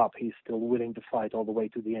doesn't give up. He's still willing to fight all the way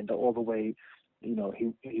to the end, all the way.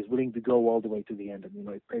 He's willing to go all the way to the end, and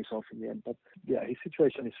it pays off in the end. But yeah, his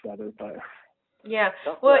situation is rather dire. Yeah.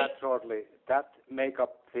 Just Well, to add shortly, that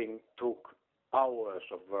makeup thing took hours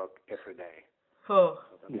of work every day. Oh.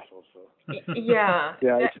 So that was also. Yeah.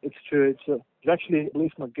 Yeah, it's true. It's actually Liz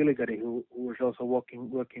McGillicuddy who was also working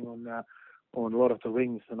on Lord of the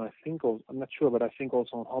Rings, and I think I'm not sure, but I think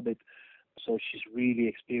also on Hobbit. So she's really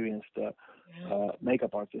experienced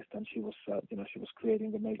makeup artist, and she was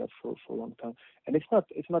creating the makeup for a long time. And it's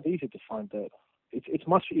not easy to find the. It's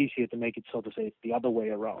much easier to make it, so to say, the other way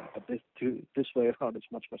around. But this way around,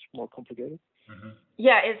 it's much more complicated.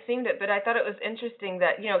 Yeah, it seemed it, but I thought it was interesting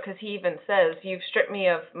that, because he even says, you've stripped me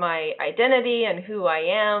of my identity and who I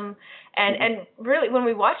am. And really, when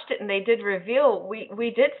we watched it and they did reveal,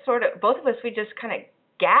 we did sort of, both of us, we just kind of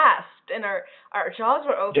gasped and our jaws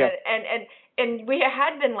were open. Yeah. And we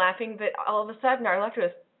had been laughing, but all of a sudden our laughter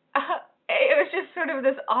was, it was just sort of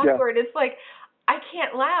this awkward, It's like, I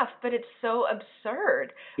can't laugh, but it's so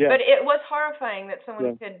absurd. Yeah. But it was horrifying that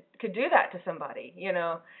someone could do that to somebody,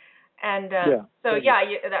 And that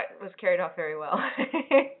was carried off very well.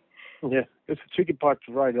 Yeah, it's a tricky part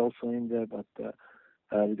to write also in there, but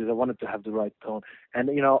because I wanted to have the right tone. And,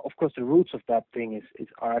 of course, the roots of that thing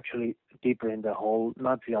are actually deeper in the whole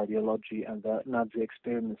Nazi ideology and the Nazi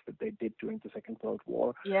experiments that they did during the Second World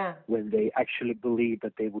War, when they actually believed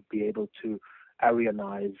that they would be able to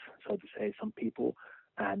Aryanize, so to say, some people,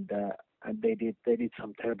 and they did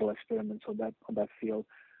some terrible experiments on that field.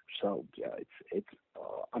 So yeah, it's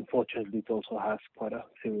unfortunately it also has quite a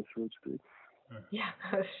serious roots to it. Yeah,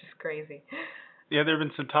 that's just crazy. Yeah, there have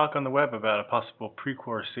been some talk on the web about a possible prequel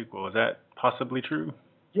or sequel. Is that possibly true?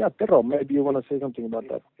 Yeah, Tero, maybe you want to say something about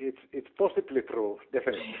that. It's possibly true,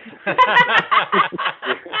 definitely.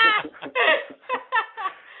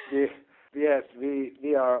 Yes,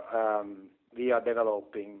 we are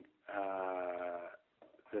developing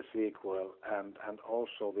the sequel, and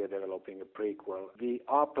also we are developing a prequel. We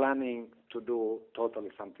are planning to do totally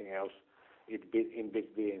something else in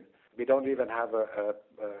between. We don't even have a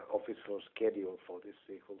official schedule for this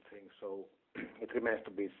sequel thing, so it remains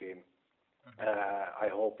to be seen. I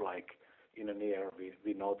hope, in a year,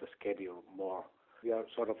 we know the schedule more. We are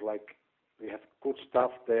sort of we have good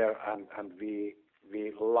stuff there, and we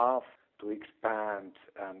love to expand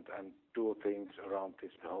and do things around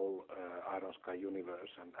this whole Iron Sky universe,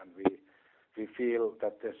 and we feel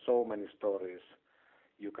that there's so many stories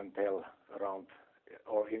you can tell around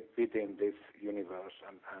or within this universe,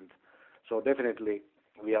 and so definitely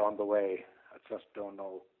we are on the way. I just don't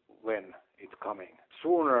know when it's coming.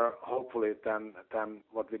 Sooner, hopefully, than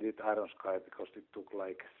what we did Iron Sky, because it took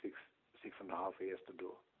 6.5 years to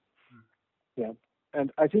do. Yeah.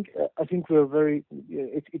 And I think we're very.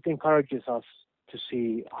 It encourages us to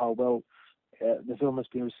see how well the film has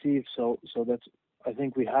been received. So that's. I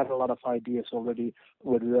think we had a lot of ideas already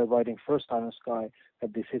when we were writing first Iron Sky,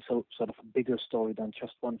 that this is a sort of a bigger story than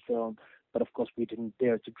just one film. But of course, we didn't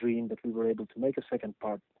dare to dream that we were able to make a second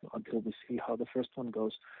part until we see how the first one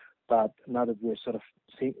goes. But now that we're sort of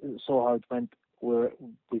saw how it went,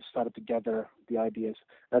 we've started to gather the ideas.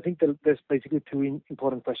 And I think that there's basically two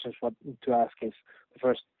important questions to ask. Is the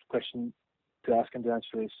first question to ask and to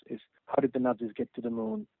answer is how did the Nazis get to the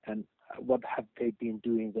moon, and what have they been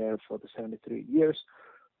doing there for the 73 years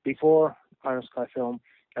before Iron Sky film?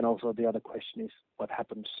 And also the other question is what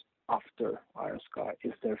happens after Iron Sky?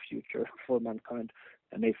 Is there a future for mankind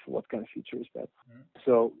and if, what kind of feature is that?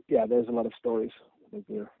 So yeah, there's a lot of stories that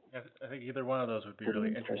we're. I think either one of those would be really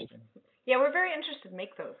interesting. Yeah, we're very interested to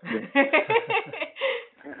make those.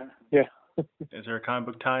 Yeah. Is there a comic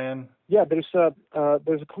book tie-in? Yeah, there's a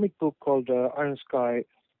comic book called Iron Sky.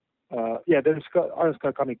 There's Iron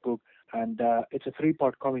Sky comic book, and it's a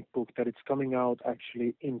 3-part comic book that it's coming out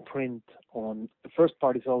actually in print. On the first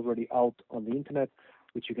part is already out on the internet,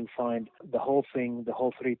 which you can find. The whole thing, the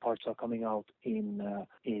whole 3 parts are coming out in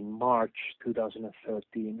March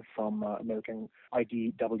 2013 from American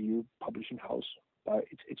IDW publishing house.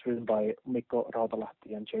 It's written by Mikko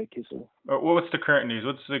Rautalahti and Jerry Kissel. What's the current news?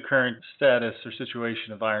 What's the current status or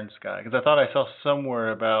situation of Iron Sky? Because I thought I saw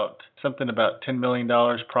somewhere about something about $10 million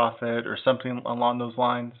profit or something along those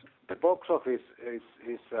lines. The box office is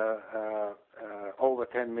over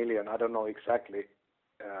 10 million. I don't know exactly,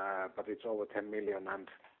 but it's over 10 million, and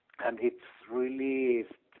it's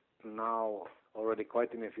released now already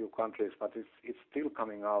quite in a few countries, but it's still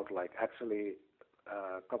coming out. Like actually.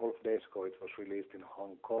 A couple of days ago, it was released in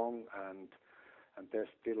Hong Kong, and there's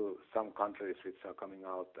still some countries which are coming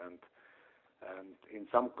out, and in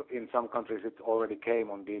some countries it already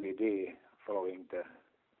came on DVD following the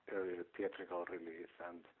earlier theatrical release,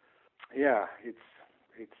 and yeah,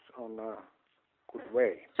 it's on a good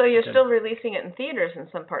way. So you're still releasing it in theaters in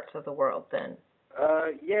some parts of the world, then?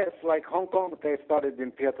 Yes, like Hong Kong, they started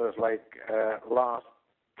in theaters like last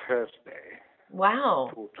Thursday.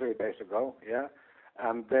 Wow. 2-3 days ago, yeah.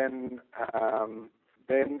 And then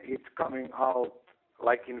it's coming out,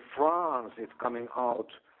 like in France, it's coming out,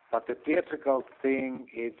 but the theatrical thing,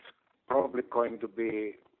 it's probably going to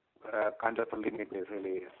be kind of a limited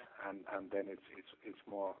release, and then it's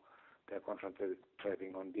more, they're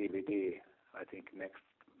concentrating on DVD, I think next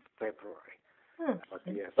February.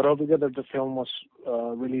 But altogether, the film was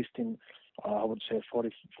released in, I would say,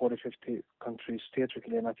 40-50 countries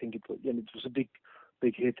theatrically, and I think it was a big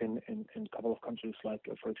hit in a couple of countries, like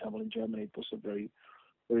for example in Germany it was a very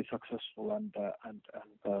successful, and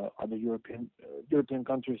other European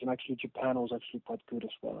countries, and actually Japan was actually quite good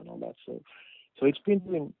as well and all that. So it's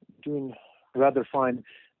been doing rather fine.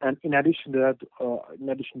 And in addition to that, in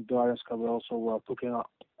addition to Iron Sky, we're also cooking up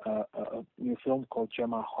a new film called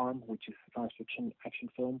Jeremiah Harm, which is a science fiction action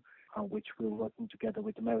film, which we're working together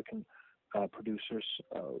with American producers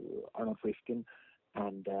Arnold Rifkin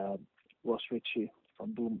and Ross Ritchie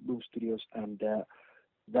from Boom Studios, and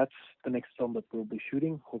that's the next film that we'll be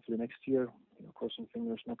shooting, hopefully next year. Crossing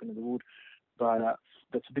fingers, knocking on the wood. But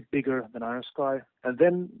that's a bit bigger than Iron Sky. And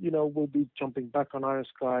then, we'll be jumping back on Iron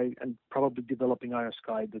Sky and probably developing Iron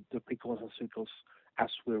Sky, the prequels and sequels, as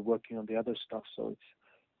we're working on the other stuff. So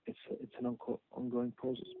it's an ongoing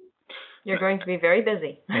process. You're going to be very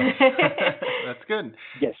busy. That's good.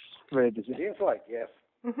 Yes, very busy. Seems like, yes.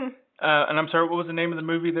 And I'm sorry, what was the name of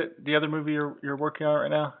the other movie you're working on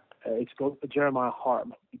right now? It's called Jeremiah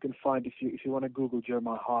Harm. You can find, if you want to Google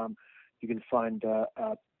Jeremiah Harm, you can find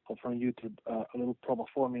from YouTube a little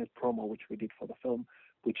 4-minute promo which we did for the film,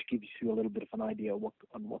 which gives you a little bit of an idea what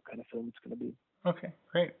kind of film it's going to be. Okay,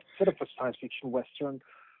 great. Sort of a science fiction western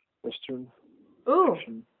Ooh,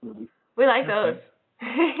 action movie. We like those.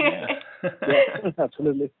 Yeah,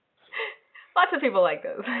 absolutely. Lots of people like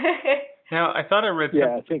those. Now, I thought I read.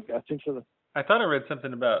 Yeah, I think so. I thought I read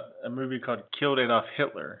something about a movie called Killed Adolf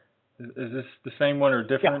Hitler. Is this the same one or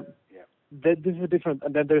different? Yeah. This is different.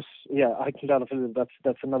 And then there's I Killed Adolf Hitler.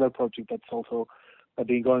 That's another project that's also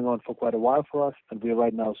been going on for quite a while for us, and we're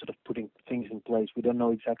right now sort of putting things in place. We don't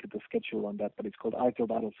know exactly the schedule on that, but it's called I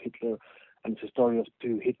Killed Adolf Hitler, and it's a story of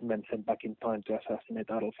 2 hitmen sent back in time to assassinate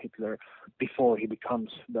Adolf Hitler before he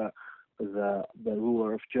becomes the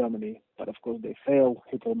ruler of Germany. But of course they fail.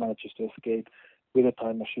 Hitler manages to escape with a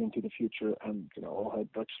time machine to the future, and all hell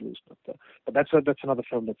breaks loose. But that's another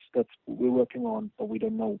film that's we're working on, but we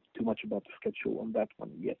don't know too much about the schedule on that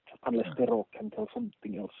one yet, unless Tero can tell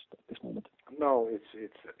something else at this moment. No,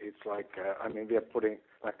 it's like we are putting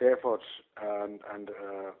like the efforts and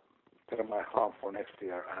Jeremiah Harm for next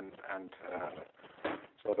year, and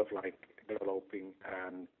sort of like developing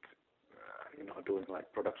and doing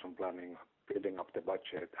like production planning, building up the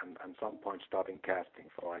budget, and some point starting casting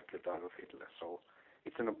for I Killed Adolf Hitler. So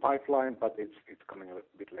it's in a pipeline, but it's coming a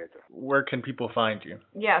bit later. Where can people find you?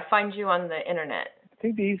 Yeah, find you on the internet. I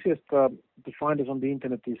think the easiest to find us on the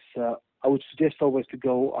internet is, I would suggest always to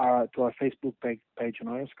go to our Facebook page on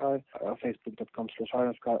Iron Sky,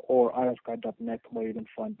 facebook.com/IronSky, or ironsky.net, where you can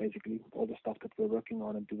find basically all the stuff that we're working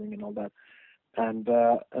on and doing and all that. And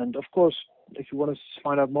of course, if you want to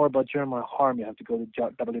find out more about Jeremiah Harm, you have to go to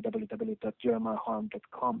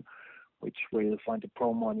www.jeremiahharm.com, where you'll find the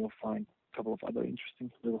promo, and you'll find a couple of other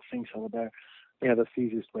interesting little things over there. that's the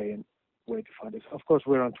easiest way to find us. Of course,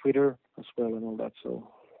 we're on Twitter as well and all that. So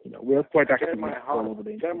we are quite active all over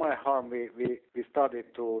the internet. Jeremiah Harm, we started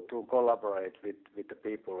to collaborate with the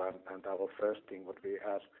people, and our first thing what we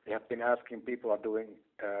have been asking people are doing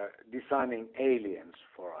designing aliens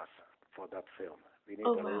for us for that film. We need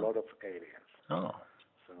a lot of aliens. Oh.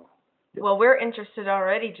 So. Well, we're interested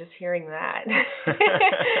already just hearing that.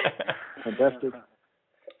 Fantastic.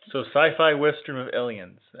 So sci-fi western with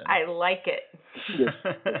aliens. Then. I like it. Yes.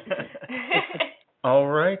 All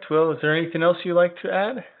right. Well, is there anything else you'd like to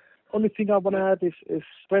add? Only thing I want to add is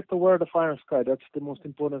spread the word of Iron Sky. That's the most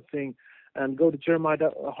important thing. And go to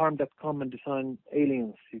jeremiahharm.com and design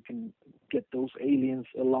aliens. You can get those aliens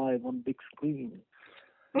alive on big screen.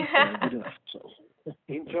 Good enough, so.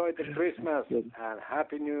 Enjoy the Christmas and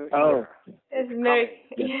Happy New Year. Oh. Yes,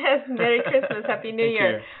 Merry Christmas, Happy New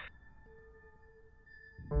Year. You.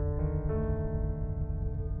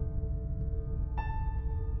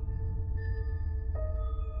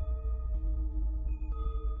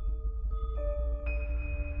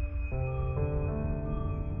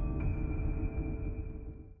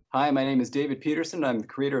 Hi, my name is David Peterson. I'm the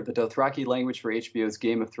creator of the Dothraki language for HBO's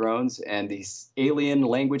Game of Thrones and the alien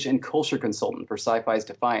language and culture consultant for Sci-Fi's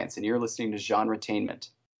Defiance, and you're listening to Genretainment.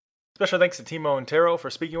 Special thanks to Timo and Taro for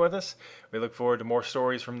speaking with us. We look forward to more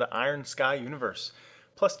stories from the Iron Sky universe.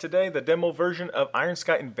 Plus, today, the demo version of Iron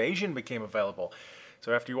Sky Invasion became available.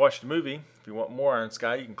 So after you watch the movie, if you want more Iron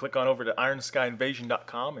Sky, you can click on over to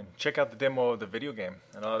ironskyinvasion.com and check out the demo of the video game.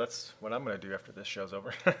 And that's what I'm going to do after this show's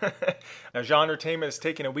over. Now, Genretainment is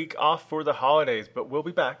taking a week off for the holidays, but we'll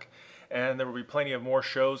be back. And there will be plenty of more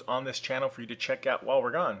shows on this channel for you to check out while we're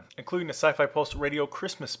gone, including the Sci-Fi Pulse Radio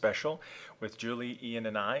Christmas special with Julie, Ian,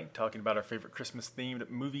 and I talking about our favorite Christmas-themed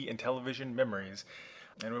movie and television memories.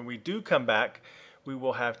 And when we do come back, we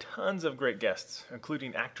will have tons of great guests,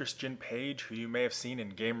 including actress Jen Page, who you may have seen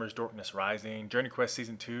in Gamers Darkness Rising, Journey Quest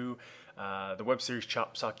Season 2, the web series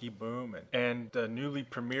Chop Socky Boom, and the newly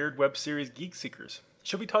premiered web series Geek Seekers.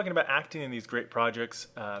 She'll be talking about acting in these great projects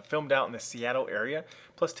filmed out in the Seattle area,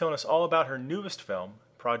 plus telling us all about her newest film,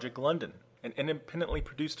 Project London, an independently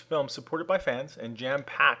produced film supported by fans and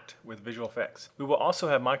jam-packed with visual effects. We will also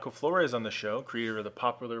have Michael Flores on the show, creator of the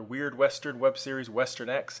popular Weird Western web series Western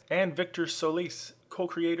X, and Victor Solis,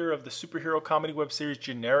 co-creator of the superhero comedy web series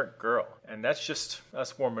Generic Girl. And that's just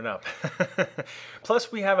us warming up.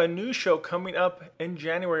 Plus, we have a new show coming up in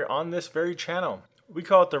January on this very channel. We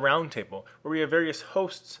call it The Roundtable, where we have various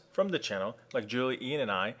hosts from the channel, like Julie, Ian, and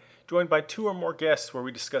I, joined by 2 or more guests where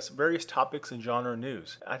we discuss various topics and genre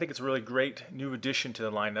news. I think it's a really great new addition to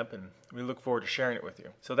the lineup, and we look forward to sharing it with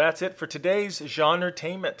you. So that's it for today's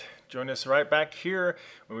Genretainment. Join us right back here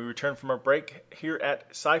when we return from our break here at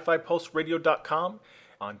sci-fi-pulse-radio.com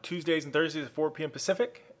on Tuesdays and Thursdays at 4 p.m.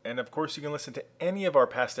 Pacific. And of course, you can listen to any of our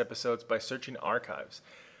past episodes by searching archives.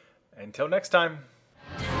 Until next time.